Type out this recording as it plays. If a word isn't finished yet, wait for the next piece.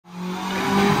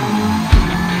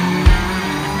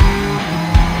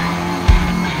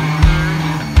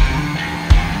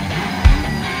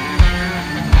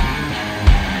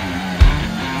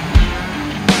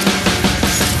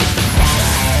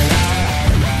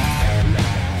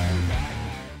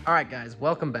All right, guys,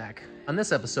 welcome back. On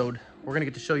this episode, we're gonna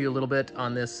get to show you a little bit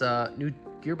on this new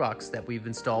gearbox that we've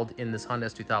installed in this Honda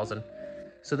S2000.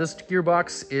 So this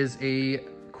gearbox is a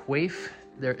Quaife.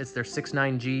 It's their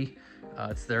 69G.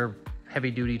 It's their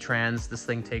heavy-duty trans. This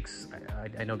thing takes,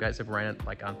 I know guys have ran it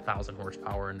like on 1,000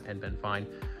 horsepower and been fine.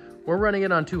 We're running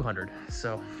it on 200,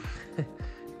 so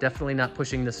definitely not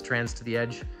pushing this trans to the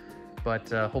edge, but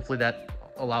hopefully that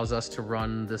allows us to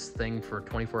run this thing for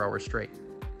 24 hours straight.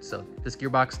 So this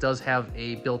gearbox does have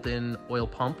a built-in oil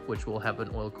pump, which will have an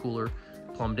oil cooler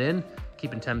plumbed in,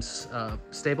 keeping temps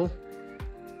stable.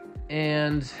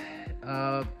 And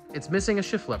it's missing a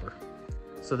shift lever.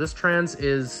 So this trans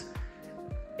is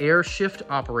air shift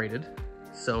operated.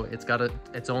 So it's got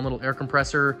its own little air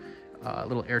compressor,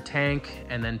 little air tank,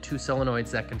 and then 2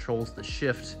 solenoids that controls the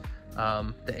shift,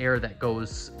 the air that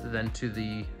goes then to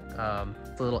the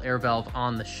little air valve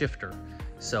on the shifter.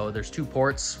 So there's 2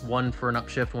 ports, one for an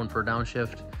upshift, one for a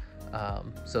downshift,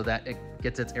 so that it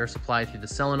gets its air supply through the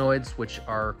solenoids, which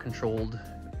are controlled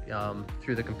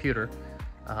through the computer,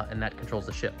 and that controls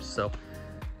the shift. So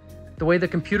the way the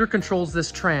computer controls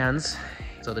this trans,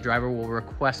 so the driver will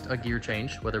request a gear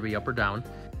change, whether it be up or down.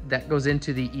 That goes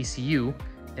into the ECU,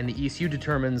 and the ECU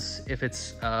determines if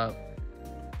it's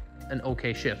an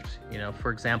okay shift. You know, for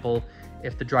example,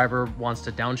 if the driver wants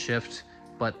to downshift,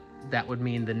 but that would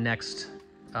mean the next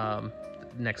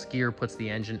gear puts the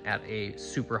engine at a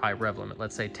super high rev limit,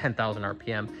 let's say 10,000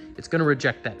 RPM, it's going to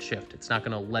reject that shift. It's not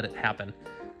going to let it happen.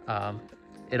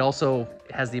 It also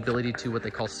has the ability to what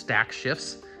they call stack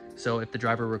shifts. So if the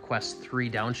driver requests 3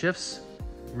 downshifts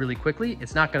really quickly,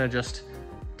 it's not going to just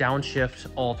downshift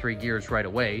all 3 gears right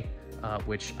away,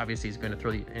 which obviously is going to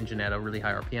throw the engine at a really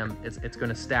high RPM. It's going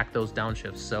to stack those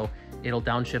downshifts. So it'll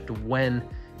downshift when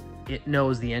it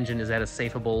knows the engine is at a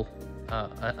safeable,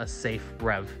 a safe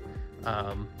rev.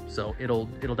 So it'll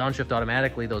downshift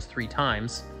automatically those 3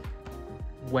 times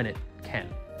when it can.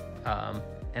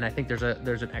 And I think there's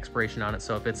an expiration on it.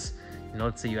 So if it's, you know,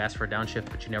 let's say you ask for a downshift,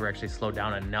 but you never actually slow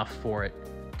down enough for it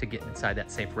to get inside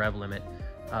that safe rev limit,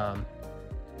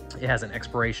 it has an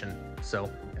expiration.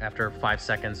 So after 5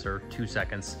 seconds or 2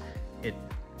 seconds,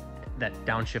 that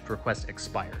downshift request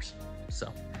expires.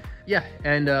 So yeah,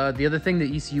 and the other thing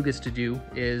the ECU gets to do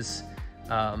is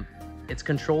it's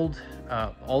controlled.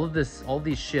 All of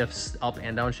these shifts, up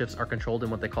and down shifts, are controlled in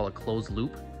what they call a closed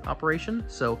loop operation.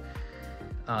 So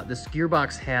this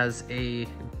gearbox has a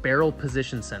barrel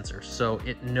position sensor, so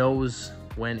it knows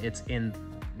when it's in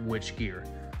which gear.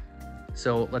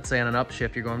 So let's say on an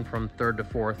upshift, you're going from 3rd to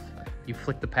 4th, you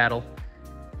flick the paddle,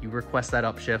 you request that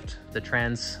upshift, the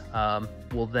trans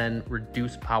will then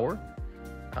reduce power,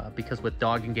 because with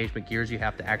dog engagement gears, you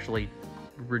have to actually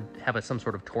have some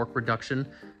sort of torque reduction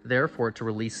there for it to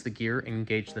release the gear and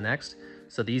engage the next.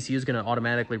 So the ECU is going to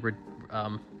automatically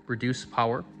reduce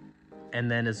power. And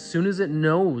then as soon as it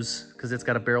knows, because it's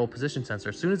got a barrel position sensor,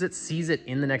 as soon as it sees it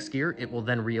in the next gear, it will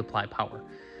then reapply power.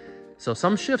 So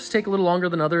some shifts take a little longer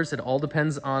than others. It all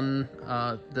depends on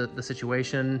the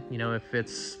situation. You know, if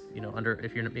it's, you know,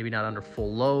 if you're maybe not under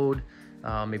full load,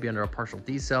 maybe under a partial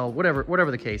decel,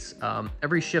 whatever the case.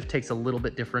 Every shift takes a little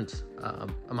bit different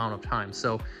amount of time.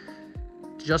 So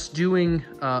just doing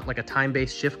like a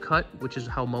time-based shift cut, which is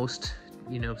how most,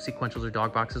 you know, sequentials or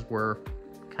dog boxes were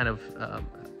kind of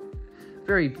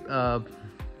very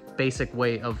basic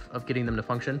way of getting them to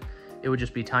function. It would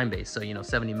just be time-based, so, you know,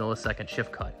 70 millisecond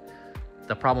shift cut.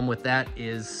 The problem with that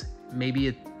is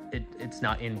maybe it's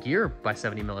not in gear by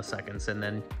 70 milliseconds, and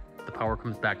then the power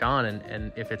comes back on,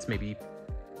 and if it's maybe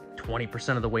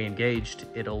 20% of the way engaged,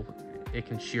 it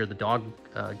can shear the dog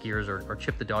gears or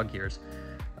chip the dog gears.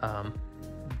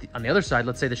 On the other side,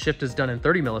 let's say the shift is done in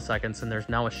 30 milliseconds and there's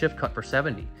now a shift cut for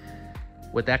 70.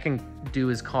 What that can do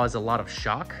is cause a lot of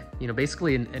shock, you know,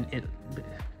 basically an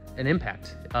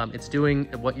impact. It's doing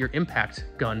what your impact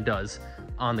gun does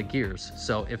on the gears.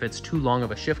 So if it's too long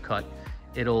of a shift cut,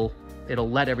 it'll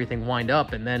let everything wind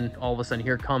up, and then all of a sudden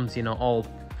here comes, you know, all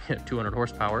 200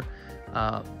 horsepower,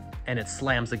 and it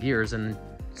slams the gears and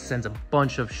sends a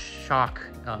bunch of shock,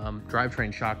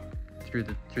 drivetrain shock through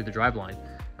the driveline.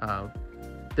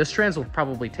 This trans will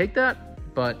probably take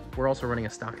that, but we're also running a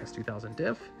stock S2000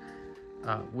 diff,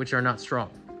 which are not strong.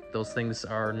 Those things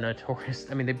are notorious.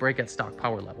 I mean, they break at stock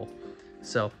power level.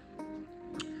 So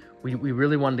we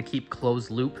really wanted to keep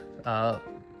closed loop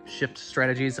shift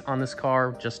strategies on this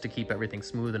car, just to keep everything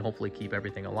smooth and hopefully keep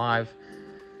everything alive.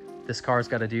 This car's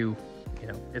got to do, you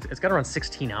know, it's got to run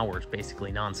 16 hours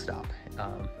basically nonstop.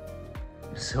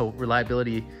 So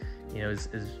reliability, you know,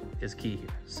 is key here.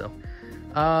 So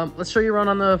let's show you around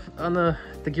on the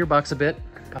gearbox a bit.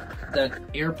 The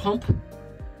air pump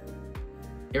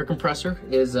air compressor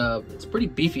is it's a pretty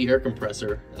beefy air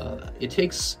compressor. It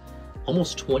takes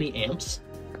almost 20 amps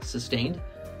sustained.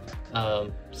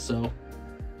 So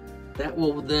that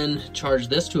will then charge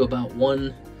this to about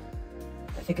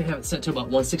I think I have it set to about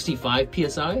 165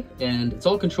 PSI, and it's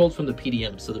all controlled from the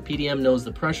PDM. So the PDM knows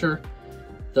the pressure,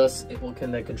 thus it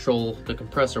can then control the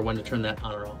compressor when to turn that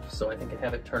on or off. So I think I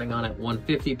have it turning on at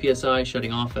 150 PSI,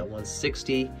 shutting off at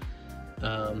 160.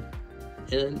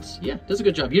 And yeah, does a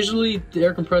good job. Usually the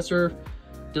air compressor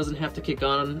doesn't have to kick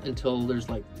on until there's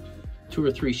like 2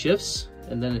 or 3 shifts,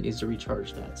 and then it needs to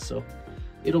recharge that. So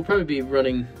it'll probably be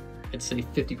running, I'd say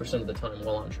 50% of the time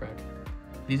while on track.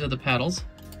 These are the paddles.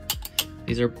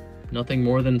 These are nothing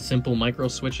more than simple micro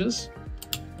switches,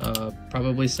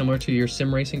 probably similar to your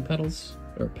sim racing pedals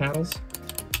or paddles.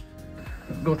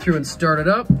 Go through and start it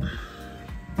up.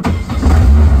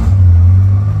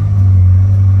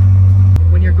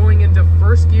 When you're going into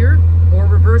first gear or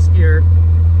reverse gear,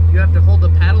 you have to hold the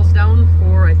paddles down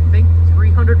for, I think,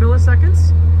 300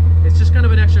 milliseconds. It's just kind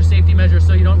of an extra safety measure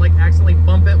so you don't like accidentally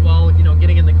bump it while, you know,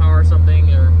 getting in the car or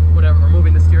something or whatever, or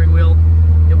moving the steering wheel.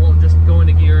 It won't just go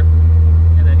into gear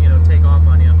and then, you know, take off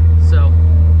on you. So,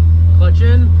 clutch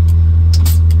in,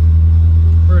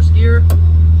 first gear.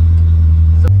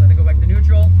 So then I go back to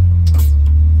neutral.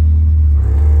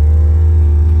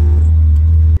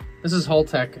 This is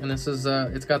Haltech, and this is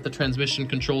it's got the transmission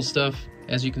control stuff.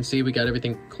 As you can see, we got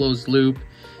everything closed loop.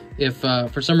 If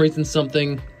for some reason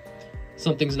something's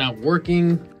not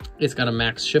working, it's got a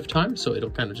max shift time, so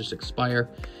it'll kind of just expire.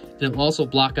 And it'll also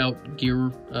block out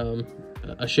gear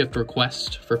a shift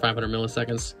request for 500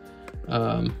 milliseconds.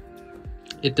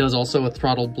 It does also a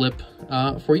throttle blip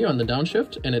for you on the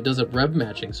downshift, and it does a rev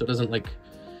matching, so it doesn't like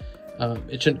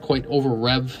it shouldn't quite over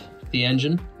rev the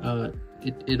engine.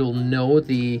 It'll know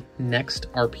the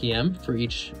next RPM for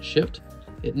each shift.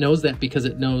 It knows that because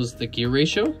it knows the gear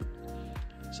ratio.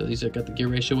 So these have got the gear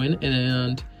ratio in,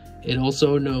 and it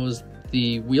also knows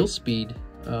the wheel speed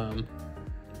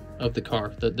of the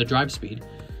car, the drive speed.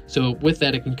 So with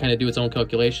that, it can kind of do its own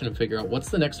calculation and figure out what's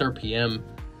the next RPM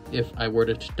if I were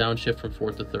to downshift from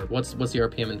fourth to third. What's the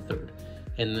RPM in third?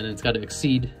 And then it's got to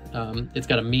exceed, it's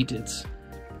got to meet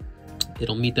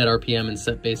it'll meet that RPM and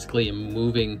set basically a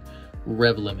moving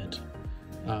rev limit.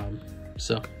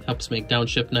 So helps make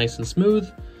downshift nice and smooth.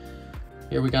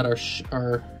 Here we got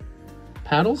our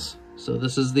paddles. So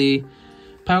this is the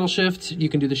paddle shift. You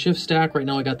can do the shift stack. Right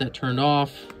now I got that turned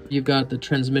off. You've got the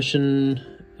transmission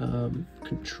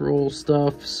control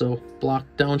stuff. So block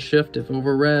downshift if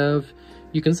over rev.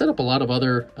 You can set up a lot of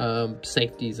other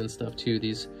safeties and stuff too.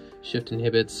 These shift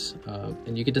inhibits,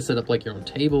 and you get to set up like your own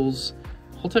tables.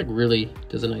 Haltech really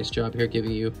does a nice job here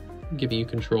giving you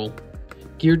control.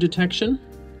 Gear detection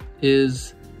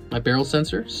is my barrel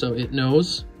sensor, so it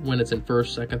knows when it's in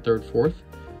first, second, third, fourth.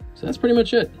 So that's pretty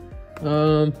much it.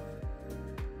 Like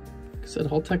I said,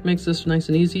 Haltech makes this nice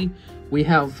and easy. We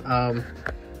have,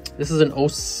 this is an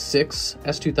 06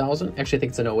 S2000. Actually, I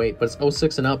think it's an 08, but it's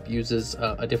 06 and up uses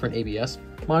a different ABS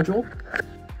module.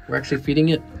 We're actually feeding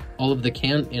it all of the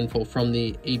CAN info from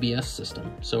the ABS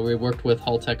system. So we worked with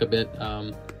Haltech a bit.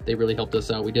 They really helped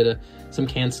us out. We did some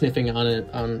CAN sniffing on it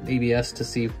on ABS to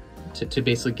see, to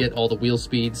basically get all the wheel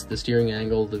speeds, the steering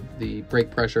angle, the brake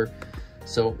pressure.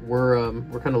 So we're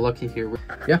kind of lucky here.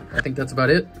 Yeah, I think that's about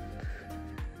it.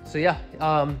 So yeah,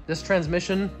 this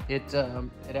transmission, it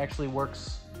actually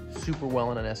works super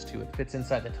well in an S2. It fits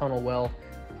inside the tunnel well.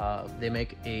 They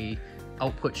make a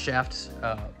output shaft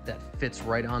that fits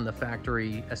right on the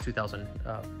factory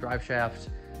S2000 drive shaft.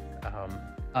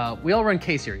 We all run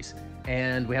K-series,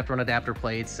 and we have to run adapter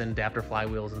plates and adapter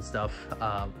flywheels and stuff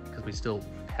because we still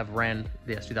have ran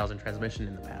the S2000 transmission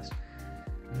in the past.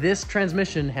 This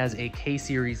transmission has a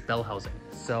K-series bell housing,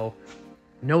 so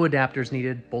no adapters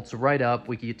needed, bolts right up.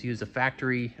 We get to use a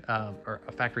factory or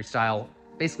a factory style.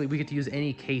 Basically, we get to use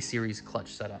any K-series clutch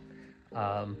setup,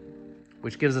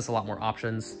 which gives us a lot more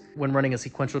options. When running a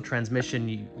sequential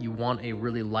transmission, you want a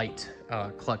really light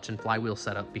clutch and flywheel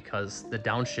setup because the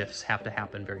downshifts have to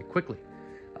happen very quickly.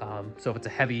 So if it's a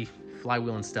heavy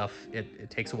flywheel and stuff, it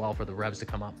takes a while for the revs to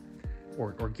come up,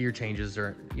 or gear changes,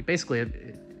 or basically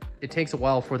it takes a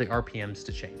while for the RPMs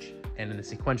to change. And in the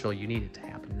sequential, you need it to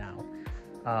happen now.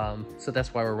 So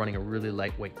that's why we're running a really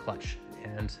lightweight clutch,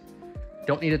 and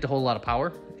don't need it to hold a lot of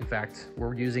power. In fact,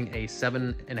 we're using a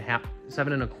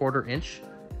 7.25 inch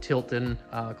tilt-in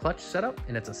clutch setup,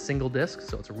 and it's a single disc,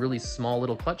 so it's a really small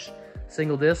little clutch,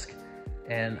 single disc,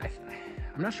 and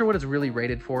I'm not sure what it's really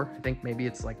rated for. I think maybe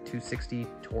it's like 260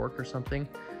 torque or something,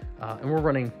 and we're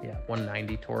running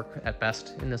 190 torque at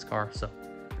best in this car. So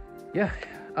yeah,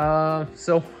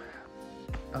 so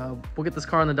we'll get this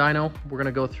car on the dyno. We're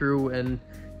gonna go through and,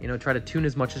 you know, try to tune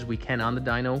as much as we can on the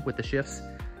dyno with the shifts.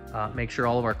 Make sure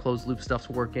all of our closed loop stuff's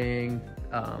working.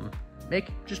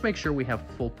 Just make sure we have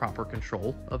full proper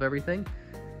control of everything.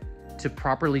 To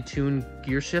properly tune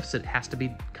gear shifts, it has to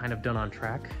be kind of done on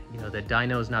track. You know, the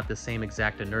dyno is not the same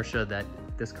exact inertia that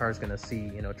this car is gonna see,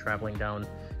 you know, traveling down,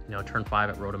 you know, turn 5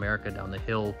 at Road America down the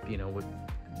hill, you know,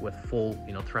 with full,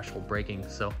 you know, threshold braking.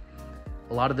 So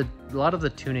a lot of the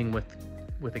tuning with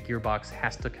a gearbox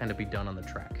has to kind of be done on the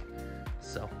track.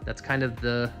 So that's kind of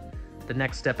the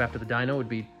next step after the dyno would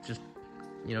be just,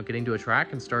 you know, getting to a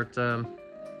track and start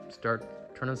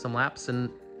turning some laps and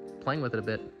playing with it a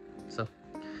bit. So,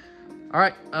 all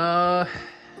right,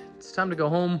 it's time to go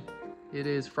home. It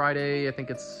is Friday. I think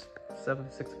it's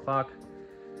 6 o'clock.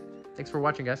 Thanks for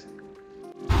watching, guys.